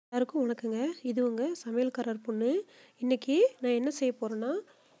எல்லாருக்கும் வணக்கங்க. இது உங்க சமையல்காரர் பொண்ணு. இன்னைக்கு நான் என்ன செய்ய போறேன்னா,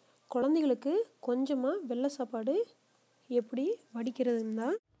 குழந்தைகளுக்கு கொஞ்சமா வெள்ளை சாப்பாடு எப்படி வடிக்கிறதுன்னு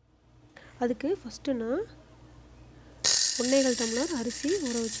தான். அதுக்கு ஃபஸ்ட்டு நான் 1 டம்ளர் அரிசி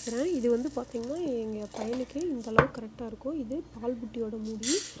ஊற வச்சுக்கிறேன். இது வந்து பார்த்திங்கன்னா எங்கள் பையனுக்கு இந்த அளவு கரெக்டாக இருக்கும். இது பால் புட்டியோட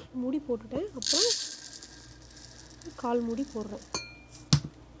மூடி போட்டுட்டேன். அப்புறம் 1/4 மூடி போடுறேன்.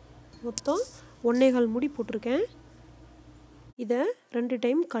 மொத்தம் 1/4 மூடி போட்டிருக்கேன். இதை 2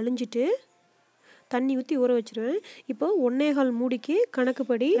 டைம் கழிஞ்சிட்டு தண்ணி ஊற்றி ஊற வச்சுருவேன். இப்போ 1/4 மூடிக்கு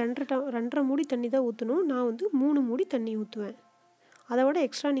கணக்குப்படி 2.5 மூடி தண்ணி தான் ஊற்றணும். நான் வந்து 3 மூடி தண்ணி ஊற்றுவேன். அதை விட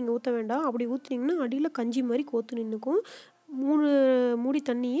எக்ஸ்ட்ரா நீங்கள் ஊற்ற வேண்டாம். அப்படி ஊற்றினீங்கன்னா அடியில் கஞ்சி மாதிரி கோத்து நின்றுக்கும். 3 மூடி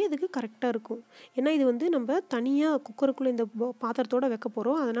தண்ணியே இதுக்கு கரெக்டாக இருக்கும். ஏன்னா இது வந்து நம்ம தனியாக குக்கருக்குள்ளே இந்த பாத்திரத்தோடு வைக்க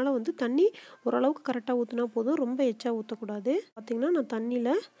போகிறோம். அதனால் வந்து தண்ணி ஓரளவுக்கு கரெக்டாக ஊற்றினா போதும். ரொம்ப எச்சா ஊற்றக்கூடாது. பார்த்திங்கன்னா நான்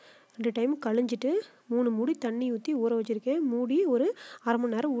தண்ணியில் 2 டைம் கழிஞ்சிட்டு 3 மூடி தண்ணி ஊற்றி ஊற வச்சுருக்கேன். மூடி ஒரு அரை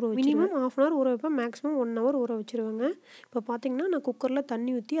மணி நேரம் ஊற வச்சு மினிமம் ½ hour ஊற வைப்பேன். மேக்ஸிமம் 1 hour ஊற வச்சுருவேங்க. இப்போ பார்த்திங்கன்னா நான் குக்கரில்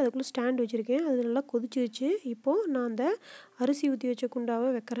தண்ணி ஊற்றி அதுக்குள்ளே ஸ்டாண்ட் வச்சுருக்கேன். அது நல்லா கொதிச்சிருச்சு. இப்போது நான் அந்த அரிசி ஊற்றி வச்ச குண்டாவை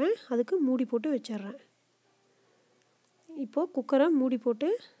வைக்கிறேன். அதுக்கு மூடி போட்டு வச்சிட்றேன். இப்போது குக்கரை மூடி போட்டு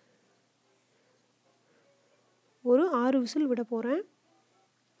ஒரு 6 விசில் விட போகிறேன்.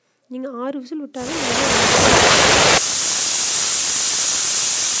 நீங்கள் 6 விசில் விட்டாலும்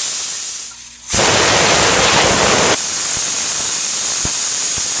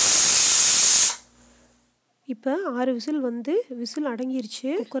இப்போ 6 விசில் வந்து விசில் அடங்கிருச்சு.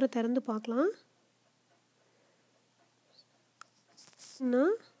 குக்கரை திறந்து பார்க்கலாம்.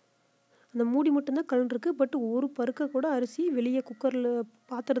 அந்த மூடி மட்டும்தான் கலந்துருக்கு. பட் ஒரு பருக்க கூட அரிசி வெளியே குக்கரில்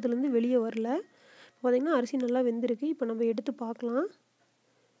பாத்திரத்துலேருந்து வெளியே வரல. பார்த்திங்கன்னா அரிசி நல்லா வெந்திருக்கு. இப்போ நம்ம எடுத்து பார்க்கலாம்.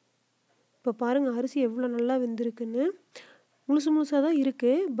 இப்போ பாருங்கள் அரிசி எவ்வளோ நல்லா வெந்திருக்குன்னு. முழுசாக தான்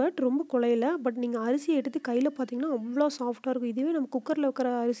இருக்குது. பட் ரொம்ப குழையில. பட் நீங்கள் அரிசியை எடுத்து கையில் பார்த்திங்கன்னா அவ்வளோ சாஃப்டாக இருக்கும். இதுவே நம்ம குக்கரில் வைக்கிற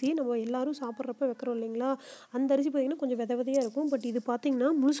அரிசி நம்ம எல்லோரும் சாப்பிட்றப்ப வைக்கிறோம் இல்லைங்களா, அந்த அரிசி பார்த்திங்கன்னா கொஞ்சம் விதையாக இருக்கும். பட் இது பார்த்திங்கன்னா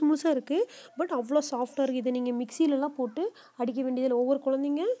முழுசாக இருக்குது. பட் அவ்வளோ சாஃப்டாக இருக்குது. இதை நீங்கள் மிக்சிலலாம் போட்டு அடிக்க வேண்டியதில்லை. ஒவ்வொரு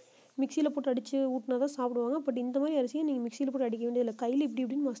குழந்தைங்க மிக்சியில் போட்டு அடித்து ஊட்டினா தான் சாப்பிடுவாங்க. பட் இந்த மாதிரி அரிசியை நீங்கள் மிக்சியில் போட்டு அடிக்க வேண்டியதில்லை. கையில்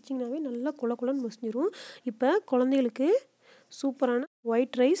இப்படின்னு மசிச்சிங்கனாவே நல்லா குழன்னு மசிஞ்சிரும். இப்போ குழந்தைகளுக்கு சூப்பரான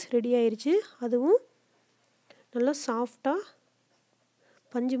ஒயிட் ரைஸ் ரெடி ஆயிடுச்சு. அதுவும் நல்லா சாஃப்டாக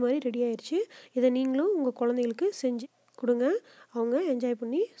பஞ்சு மாதிரி ரெடி ஆயிடுச்சு. இதை நீங்களும் உங்கள் குழந்தைகளுக்கு செஞ்சு கொடுங்க. அவங்க என்ஜாய்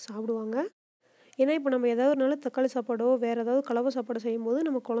பண்ணி சாப்பிடுவாங்க. ஏன்னா இப்போ நம்ம ஏதாவது ஒரு நாள் தக்காளி சாப்பாடோ வேறு ஏதாவது கலவை சாப்பாடு செய்யும்போது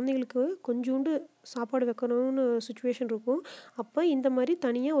நம்ம குழந்தைங்களுக்கு கொஞ்சோண்டு சாப்பாடு வைக்கணும்னு சுச்சுவேஷன் இருக்கும். அப்போ இந்த மாதிரி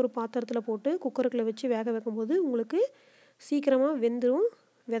தனியாக ஒரு பாத்திரத்தில் போட்டு குக்கருக்குள்ளே வச்சு வேக வைக்கும்போது உங்களுக்கு சீக்கிரமாக வெந்துடும்.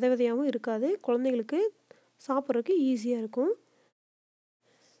 விதையாகவும் இருக்காது. குழந்தைங்களுக்கு சாப்பிட்றதுக்கு ஈஸியாக இருக்கும்.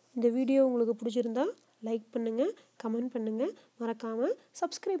 இந்த வீடியோ உங்களுக்கு பிடிச்சிருந்தா லைக் பண்ணுங்கள், கமெண்ட் பண்ணுங்கள், மறக்காமல்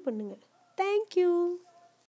சப்ஸ்கிரைப் பண்ணுங்கள். தேங்க்யூ.